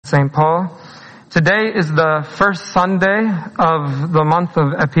St. Paul. Today is the first Sunday of the month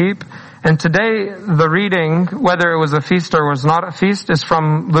of Epip, and today the reading, whether it was a feast or was not a feast, is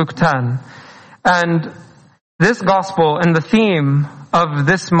from Luke 10. And this gospel and the theme of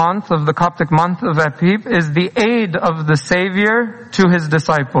this month, of the Coptic month of Epip, is the aid of the Savior to His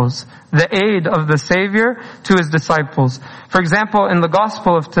disciples. The aid of the Savior to His disciples. For example, in the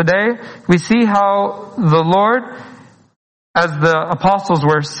gospel of today, we see how the Lord, as the apostles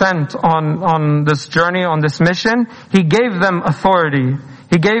were sent on this journey, on this mission, He gave them authority.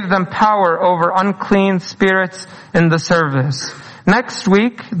 He gave them power over unclean spirits in the service. Next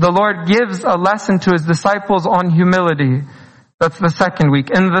week, the Lord gives a lesson to His disciples on humility. That's the second week.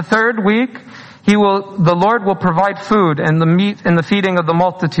 In the third week, the Lord will provide food and the meat and the feeding of the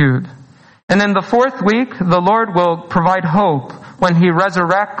multitude. And in the fourth week, the Lord will provide hope when He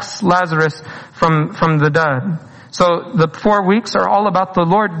resurrects Lazarus from the dead. So the 4 weeks are all about the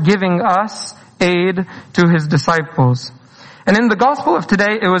Lord giving us aid to His disciples. And in the gospel of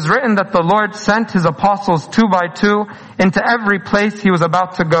today, it was written that the Lord sent His apostles 2 by 2 into every place He was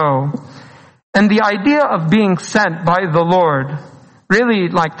about to go. And the idea of being sent by the Lord really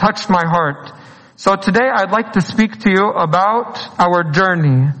touched my heart. So today I'd like to speak to you about our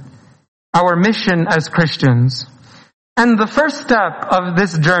journey, our mission as Christians. And the first step of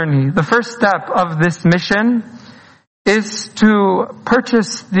this journey, the first step of this mission is to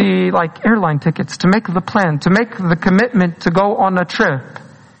purchase the airline tickets, to make the plan, to make the commitment to go on a trip.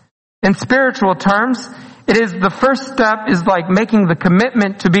 In spiritual terms, the first step is making the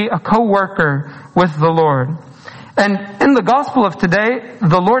commitment to be a co-worker with the Lord. And in the gospel of today,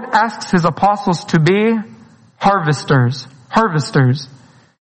 the Lord asks His apostles to be harvesters.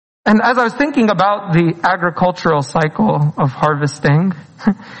 And as I was thinking about the agricultural cycle of harvesting,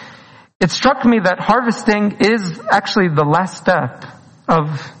 it struck me that harvesting is actually the last step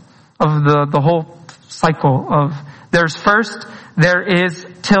of the whole cycle of there is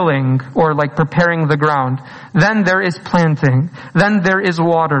tilling or preparing the ground. Then there is planting. Then there is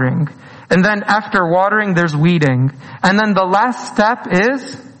watering. And then after watering, there's weeding. And then the last step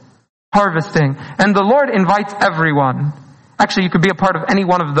is harvesting. And the Lord invites everyone. Actually, you could be a part of any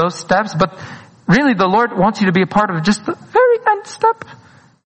one of those steps, but really the Lord wants you to be a part of just the very end step.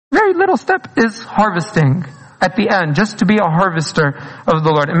 Very little step is harvesting at the end, just to be a harvester of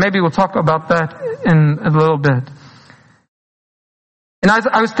the Lord. And maybe we'll talk about that in a little bit. And as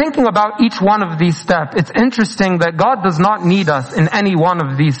I was thinking about each one of these steps, it's interesting that God does not need us in any one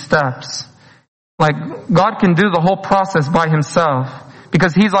of these steps. God can do the whole process by Himself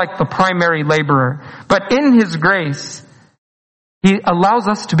because He's the primary laborer. But in His grace, He allows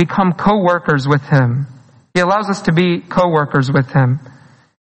us to become co-workers with Him. He allows us to be co-workers with Him.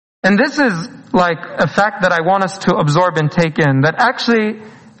 And this is a fact that I want us to absorb and take in. That actually,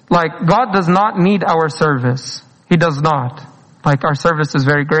 God does not need our service. He does not. Our service is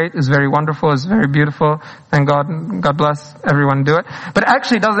very great, is very wonderful, is very beautiful. Thank God. God bless everyone do it. But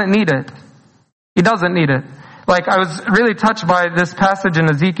actually doesn't need it. He doesn't need it. I was really touched by this passage in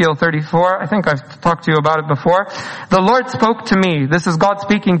Ezekiel 34. I think I've talked to you about it before. The Lord spoke to me. This is God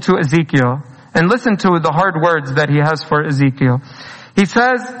speaking to Ezekiel. And listen to the hard words that He has for Ezekiel. He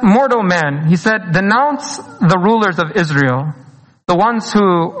says, mortal man, He said, denounce the rulers of Israel, the ones who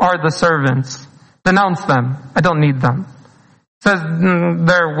are the servants. Denounce them. I don't need them. He says,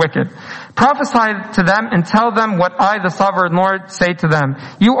 they're wicked. Prophesy to them and tell them what I, the sovereign Lord, say to them.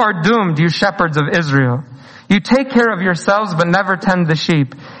 You are doomed, you shepherds of Israel. You take care of yourselves, but never tend the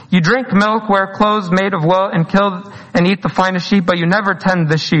sheep. You drink milk, wear clothes made of wool, and kill and eat the finest sheep, but you never tend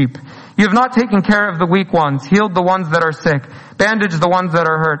the sheep. You have not taken care of the weak ones, healed the ones that are sick, bandaged the ones that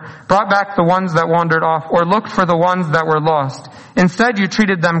are hurt, brought back the ones that wandered off, or looked for the ones that were lost. Instead, you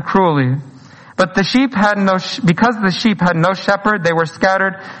treated them cruelly. But the sheep because the sheep had no shepherd, they were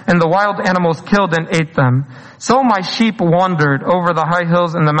scattered, and the wild animals killed and ate them. So my sheep wandered over the high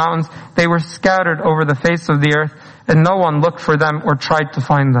hills and the mountains. They were scattered over the face of the earth, and no one looked for them or tried to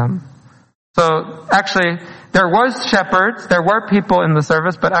find them. So actually, there was shepherds, there were people in the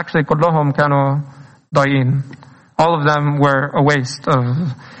service, but actually, kulluhum kanu dayin. All of them were a waste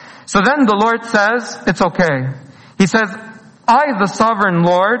of. So then the Lord says, it's okay. He says, I, the sovereign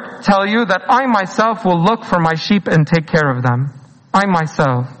Lord, tell you that I myself will look for my sheep and take care of them. I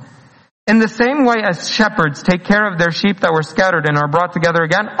myself. In the same way as shepherds take care of their sheep that were scattered and are brought together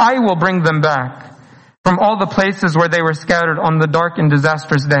again, I will bring them back from all the places where they were scattered on the dark and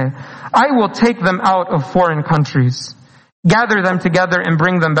disastrous day. I will take them out of foreign countries. Gather them together and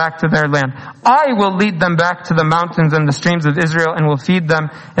bring them back to their land. I will lead them back to the mountains and the streams of Israel and will feed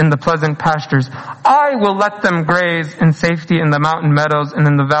them in the pleasant pastures. I will let them graze in safety in the mountain meadows and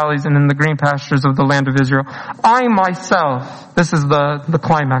in the valleys and in the green pastures of the land of Israel. I myself, this is the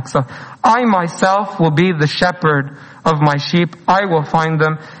climax, I myself will be the shepherd of my sheep. I will find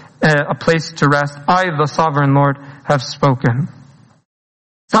them a place to rest. I, the sovereign Lord, have spoken.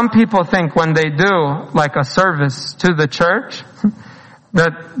 Some people think when they do like a service to the church,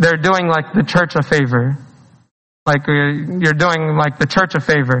 that they're doing like the church a favor. Like you're doing like the church a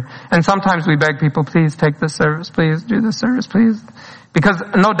favor. And sometimes we beg people, please take this service, please do this service, please. Because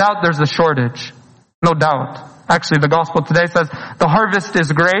no doubt there's a shortage. No doubt. Actually, the gospel today says the harvest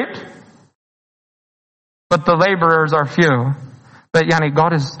is great, but the laborers are few. But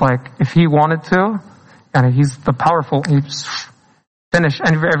God is like, if He wanted to, He's the powerful, He's finish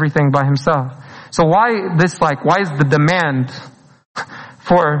everything by Himself. So why is the demand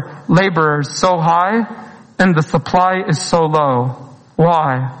for laborers so high and the supply is so low?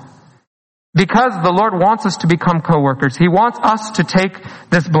 Why? Because the Lord wants us to become co-workers. He wants us to take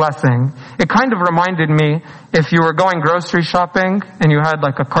this blessing. It kind of reminded me if you were going grocery shopping and you had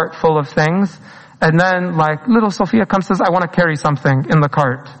like a cart full of things, and then like little Sophia comes and says, I want to carry something in the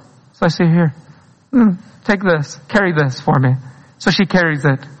cart. So I say, here, take this, carry this for me. So she carries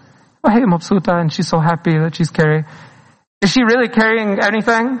it. Oh, hey, Mabsuta, and she's so happy that she's carrying. Is she really carrying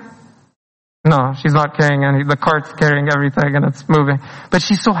anything? No, she's not carrying any. The cart's carrying everything and it's moving. But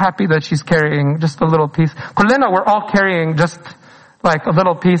she's so happy that she's carrying just a little piece. Kullina, we're all carrying just like a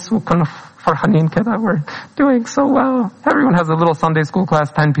little piece. We're doing so well. Everyone has a little Sunday school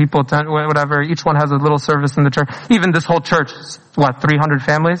class, 10 people, 10, whatever. Each one has a little service in the church. Even this whole church, 300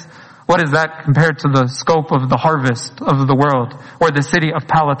 families? What is that compared to the scope of the harvest of the world, or the city of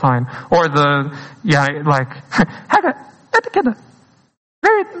Palatine, or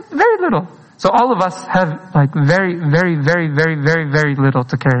very, very little. So all of us have very, very, very, very, very, very little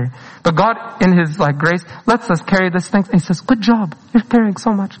to carry. But God, in His grace, lets us carry this thing. And He says, good job. You're carrying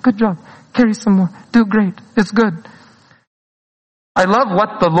so much. Good job. Carry some more. Do great. It's good. I love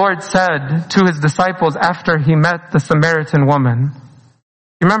what the Lord said to His disciples after He met the Samaritan woman.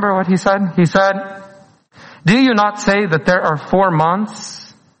 You remember what He said? He said, do you not say that there are 4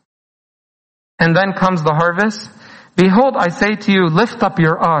 months and then comes the harvest? Behold, I say to you, lift up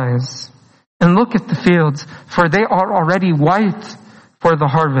your eyes and look at the fields, for they are already white for the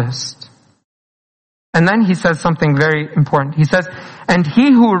harvest. And then He says something very important. He says, and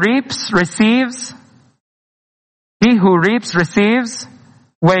he who reaps receives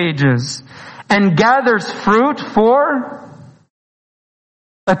wages and gathers fruit for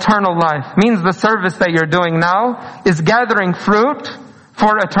eternal life. Means the service that you're doing now is gathering fruit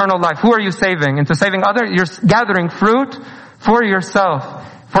for eternal life. Who are you saving? Into saving others? You're gathering fruit for yourself,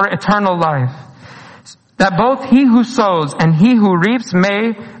 for eternal life. That both he who sows and he who reaps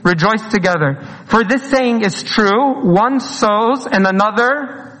may rejoice together. For this saying is true, one sows and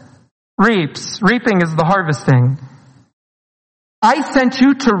another reaps. Reaping is the harvesting. I sent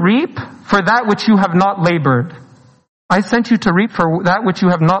you to reap for that which you have not labored. I sent you to reap for that which you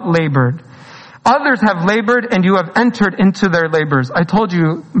have not labored. Others have labored and you have entered into their labors. I told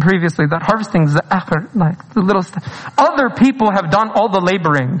you previously that harvesting is the little stuff. Other people have done all the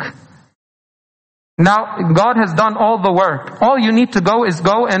laboring. Now God has done all the work. All you need to go is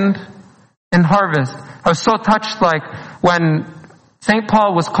go and harvest. I was so touched when St.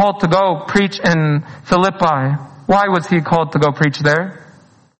 Paul was called to go preach in Philippi. Why was he called to go preach there?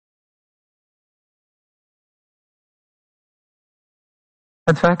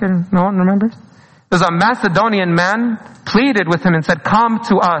 No one remembers? There's a Macedonian man pleaded with him and said, come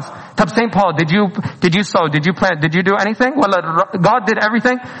to us. St. Paul, did you sow? Did you plant? Did you do anything? Well, God did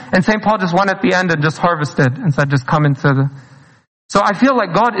everything. And St. Paul just went at the end and just harvested and said, just come into the... So I feel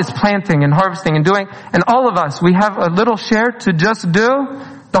like God is planting and harvesting and doing, and all of us, we have a little share to just do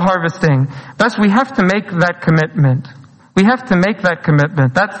the harvesting. Thus, we have to make that commitment. We have to make that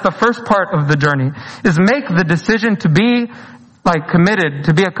commitment. That's the first part of the journey, is make the decision to be committed,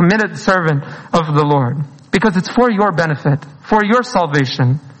 to be a committed servant of the Lord. Because it's for your benefit, for your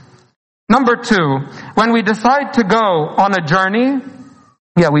salvation. Number 2, when we decide to go on a journey,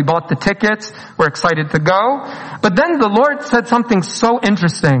 we bought the tickets, we're excited to go. But then the Lord said something so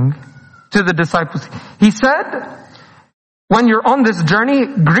interesting to the disciples. He said, when you're on this journey,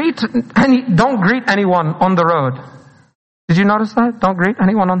 don't greet anyone on the road. Did you notice that? Don't greet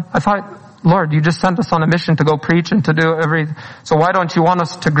anyone I thought, Lord, you just sent us on a mission to go preach and to do everything. So why don't you want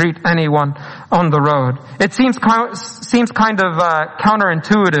us to greet anyone on the road? It seems kind of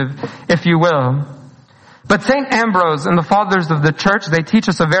counterintuitive, if you will. But St. Ambrose and the fathers of the church, they teach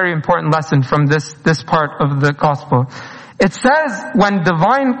us a very important lesson from this part of the gospel. It says when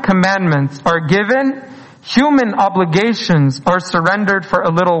divine commandments are given, human obligations are surrendered for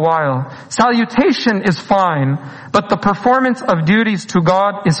a little while. Salutation is fine, but the performance of duties to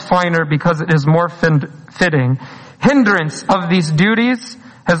God is finer because it is more fitting. Hindrance of these duties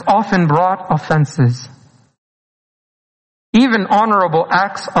has often brought offenses. Even honorable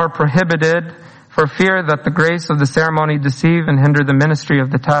acts are prohibited for fear that the grace of the ceremony deceive and hinder the ministry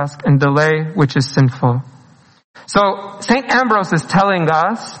of the task and delay which is sinful. So St. Ambrose is telling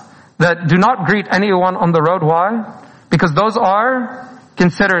us that do not greet anyone on the road. Why? Because those are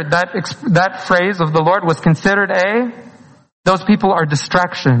considered, that phrase of the Lord was considered those people are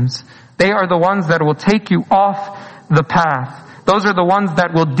distractions. They are the ones that will take you off the path. Those are the ones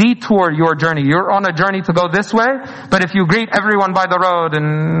that will detour your journey. You're on a journey to go this way, but if you greet everyone by the road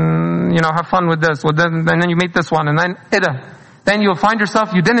and, have fun with this, well, then you meet this one, and then you'll find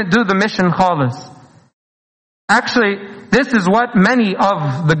yourself, you didn't do the mission khalis. Actually, this is what many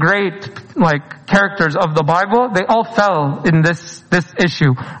of the great, characters of the Bible, they all fell in this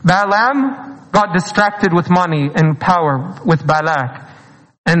issue. Balaam got distracted with money and power with Balak.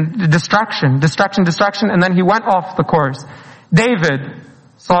 And distraction, and then he went off the course. David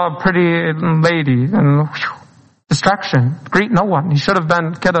saw a pretty lady and distraction. Greet no one. He should have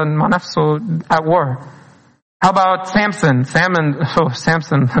been kida manafsu at war. How about Samson? Samson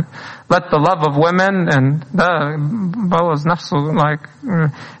let the love of women and the Boaz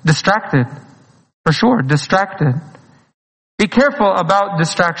nafsu distracted. For sure, distracted. Be careful about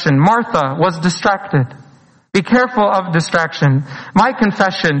distraction. Martha was distracted. Be careful of distraction. My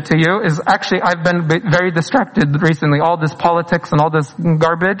confession to you is actually I've been very distracted recently. All this politics and all this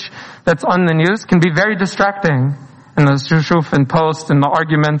garbage that's on the news can be very distracting. And the shuf and post and the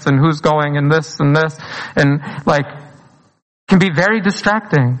arguments and who's going and this and can be very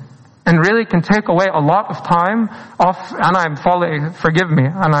distracting and really can take away a lot of time off, and I'm forgive me,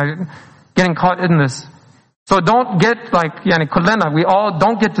 and I'm getting caught in this. So don't get we all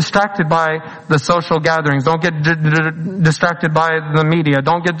don't get distracted by the social gatherings. Don't get distracted by the media.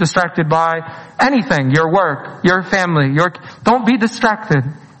 Don't get distracted by anything. Your work, your family, don't be distracted.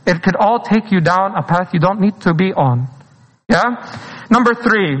 It could all take you down a path you don't need to be on. Yeah? Number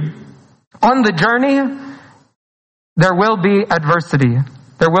 3, on the journey, there will be adversity.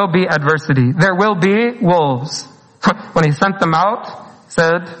 There will be adversity. There will be wolves. When he sent them out,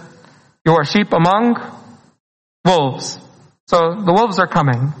 said, "You are sheep among wolves." So the wolves are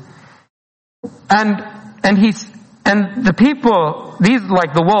coming. And the people, these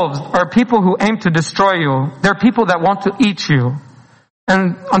the wolves, are people who aim to destroy you. They're people that want to eat you.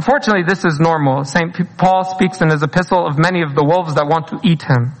 And unfortunately, this is normal. St. Paul speaks in his epistle of many of the wolves that want to eat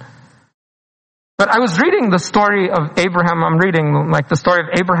him. But I was reading the story of Abraham. I'm reading the story of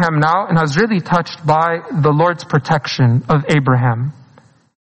Abraham now, and I was really touched by the Lord's protection of Abraham.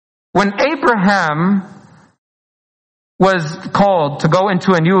 When Abraham was called to go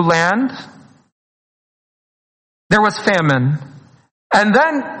into a new land, there was famine. And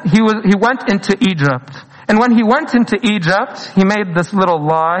then he went into Egypt. And when he went into Egypt, he made this little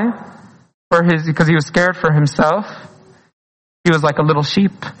lie because he was scared for himself. He was like a little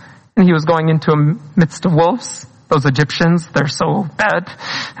sheep, and he was going into a midst of wolves. Those Egyptians, they're so bad.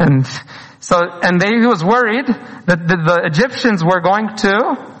 And he was worried that the Egyptians were going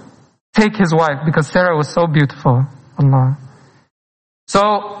to take his wife because Sarah was so beautiful. Allah.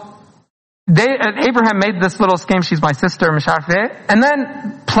 So Abraham made this little scheme. She's my sister, and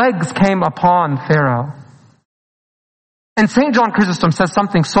then plagues came upon Pharaoh. And St. John Chrysostom says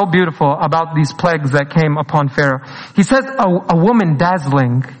something so beautiful about these plagues that came upon Pharaoh. He says a woman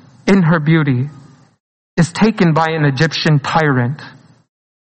dazzling in her beauty is taken by an Egyptian tyrant,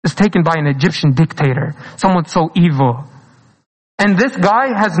 is taken by an Egyptian dictator, someone so evil. And this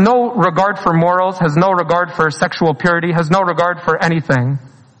guy has no regard for morals, has no regard for sexual purity, has no regard for anything.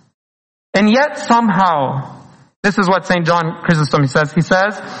 And yet somehow, this is what St. John Chrysostom says. He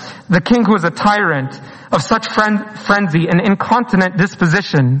says, the king who is a tyrant of such frenzy and incontinent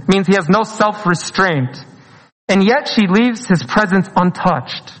disposition means he has no self-restraint. And yet she leaves his presence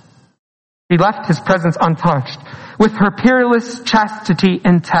untouched. He left his presence untouched with her peerless chastity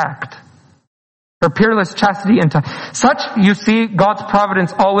intact. Her peerless chastity intact. Such, you see, God's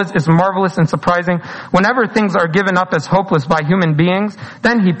providence always is marvelous and surprising. Whenever things are given up as hopeless by human beings,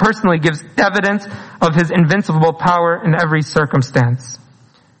 then he personally gives evidence of his invincible power in every circumstance.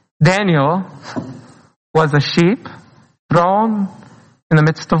 Daniel was a sheep thrown in the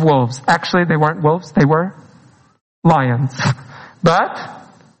midst of wolves. Actually, they weren't wolves, they were lions. But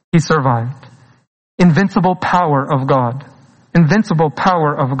he survived. invincible power of God. Invincible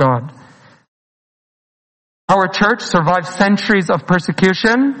power of God. Our church survived centuries of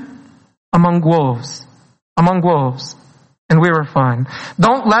persecution among wolves. Among wolves. And we were fine.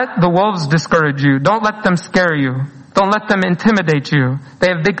 Don't let the wolves discourage you. Don't let them scare you. Don't let them intimidate you. They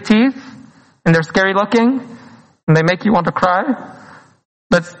have big teeth and they're scary looking and they make you want to cry.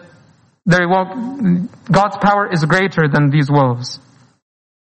 But God's power is greater than these wolves.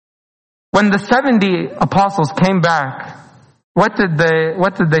 When the 70 apostles came back, what did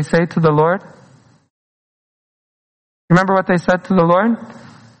they say to the Lord? Remember what they said to the Lord?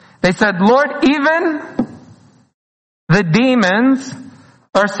 They said, Lord, even the demons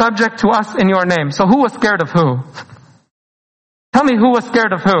are subject to us in your name. So who was scared of who? Tell me who was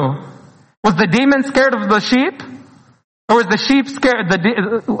scared of who? Was the demon scared of the sheep? Or was the sheep scared,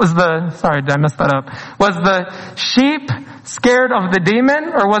 sorry, did I mess that up? Was the sheep scared of the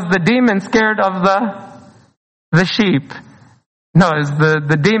demon? Or was the demon scared of the sheep? No,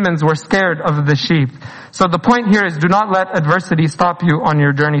 the demons were scared of the sheep. So the point here is, do not let adversity stop you on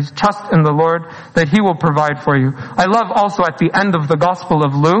your journeys. Trust in the Lord that He will provide for you. I love also at the end of the Gospel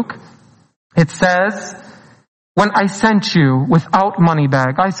of Luke, it says, when I sent you without money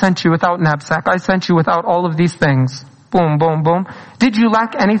bag, I sent you without knapsack, I sent you without all of these things. Boom, boom, boom. Did you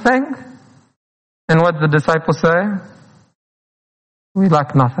lack anything? And what did the disciples say? We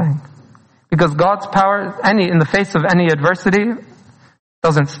lack nothing. Because God's power, in the face of any adversity,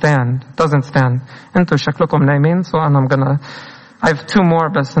 doesn't stand. Into shaklukum naimin. So I have two more,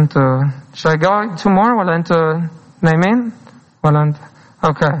 but should I go two more? Wala into naimin?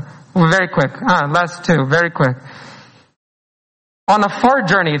 Okay. Very quick. Last two, very quick. On a far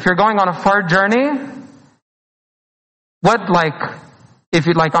journey, if you're going on a far journey,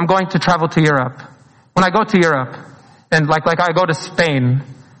 I'm going to travel to Europe. When I go to Europe, and like I go to Spain,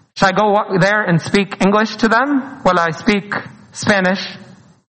 should I go there and speak English to them? Well, I speak Spanish.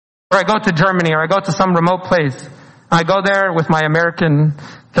 Or I go to Germany, or I go to some remote place. I go there with my American,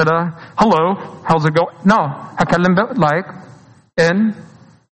 hello, how's it going? No, هكلم like in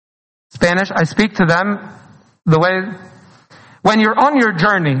Spanish. I speak to them the way, when you're on your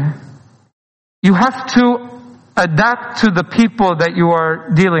journey, you have to adapt to the people that you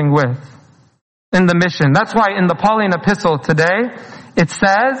are dealing with in the mission. That's why in the Pauline epistle today, it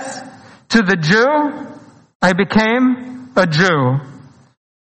says, to the Jew, I became a Jew,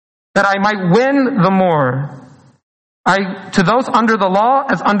 that I might win the more. To those under the law,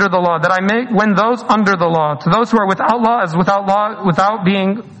 as under the law, that I may win those under the law. To those who are without law, as without law, without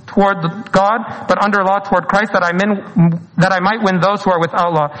being toward God, but under law toward Christ, that I might win those who are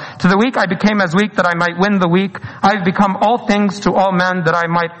without law. To the weak I became as weak, that I might win the weak. I've become all things to all men, that I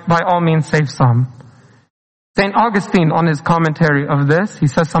might by all means save some. St. Augustine, on his commentary of this, he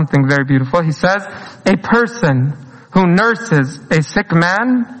says something very beautiful. He says, a person who nurses a sick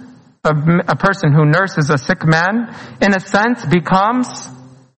man, a person who nurses a sick man, in a sense becomes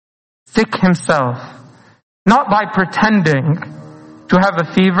sick himself. Not by pretending to have a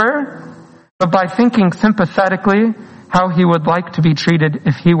fever, but by thinking sympathetically how he would like to be treated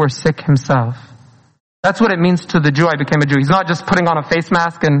if he were sick himself. That's what it means to the Jew, I became a Jew. He's not just putting on a face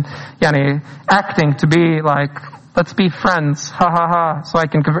mask and acting to be like, let's be friends, ha ha ha, so I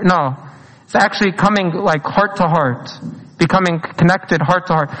can convert. No. It's actually coming like heart to heart, becoming connected heart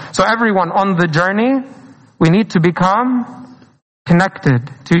to heart. So everyone on the journey, we need to become connected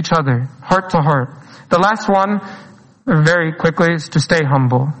to each other, heart to heart. The last one, very quickly, is to stay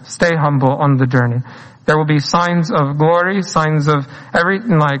humble. Stay humble on the journey. There will be signs of glory, signs of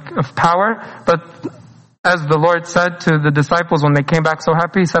everything, of power, but as the Lord said to the disciples when they came back so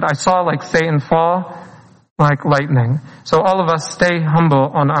happy, He said, I saw Satan fall like lightning. So all of us stay humble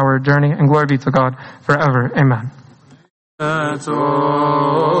on our journey, and glory be to God forever. Amen.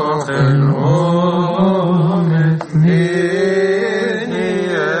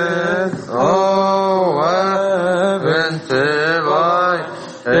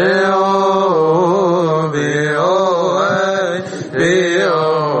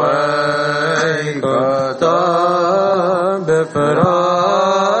 But